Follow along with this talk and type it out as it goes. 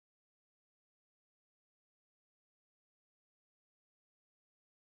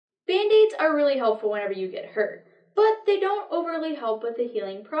Band-aids are really helpful whenever you get hurt, but they don't overly help with the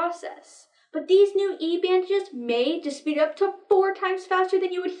healing process. But these new e-bandages may just speed up to 4 times faster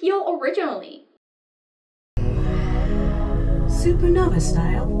than you would heal originally. Supernova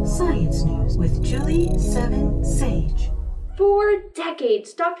Style Science News with Julie 7 Sage. For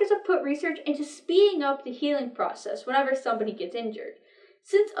decades, doctors have put research into speeding up the healing process whenever somebody gets injured.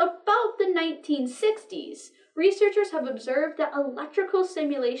 Since about the 1960s, researchers have observed that electrical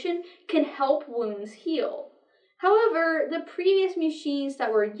stimulation can help wounds heal. However, the previous machines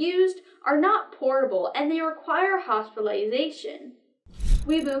that were used are not portable and they require hospitalization.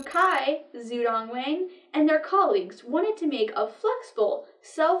 Weibo Xudong Wang, and their colleagues wanted to make a flexible,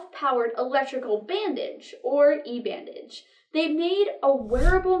 self-powered electrical bandage, or e-bandage. They made a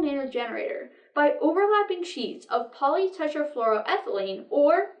wearable nanogenerator by overlapping sheets of polytetrafluoroethylene,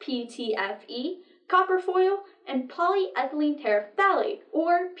 or PTFE, copper foil, and polyethylene terephthalate,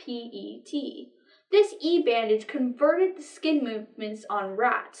 or PET. This e-bandage converted the skin movements on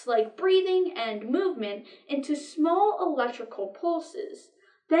rats, like breathing and movement, into small electrical pulses.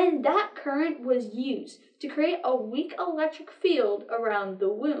 Then that current was used to create a weak electric field around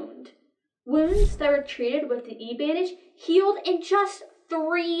the wound. Wounds that were treated with the e-bandage healed in just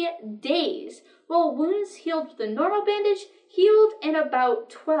 3 days, while wounds healed with the normal bandage healed in about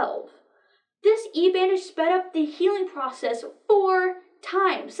 12. This e-bandage sped up the healing process 4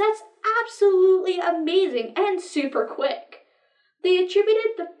 times. That's absolutely amazing and super quick. They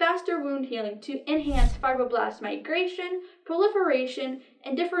attributed the faster wound healing to enhanced fibroblast migration, proliferation,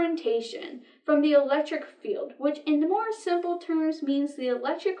 and differentiation from the electric field, which in more simple terms means the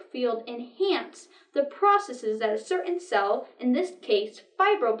electric field enhanced the processes that a certain cell, in this case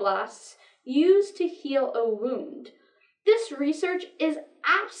fibroblasts, use to heal a wound. This research is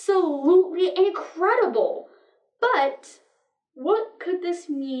absolutely incredible, but what could this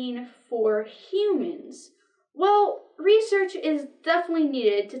mean for humans? Well, research is definitely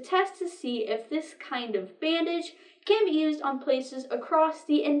needed to test to see if this kind of bandage can be used on places across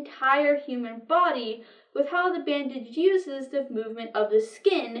the entire human body with how the bandage uses the movement of the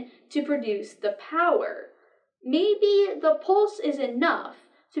skin to produce the power. Maybe the pulse is enough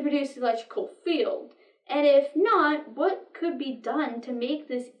to produce the electrical field, and if not, what could be done to make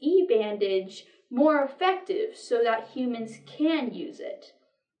this e-bandage more effective so that humans can use it?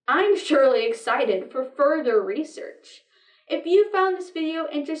 I'm surely excited for further research. If you found this video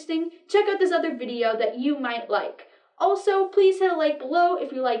interesting, check out this other video that you might like. Also, please hit a like below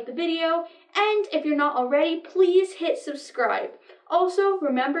if you liked the video, and if you're not already, please hit subscribe. Also,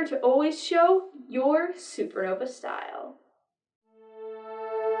 remember to always show your supernova style.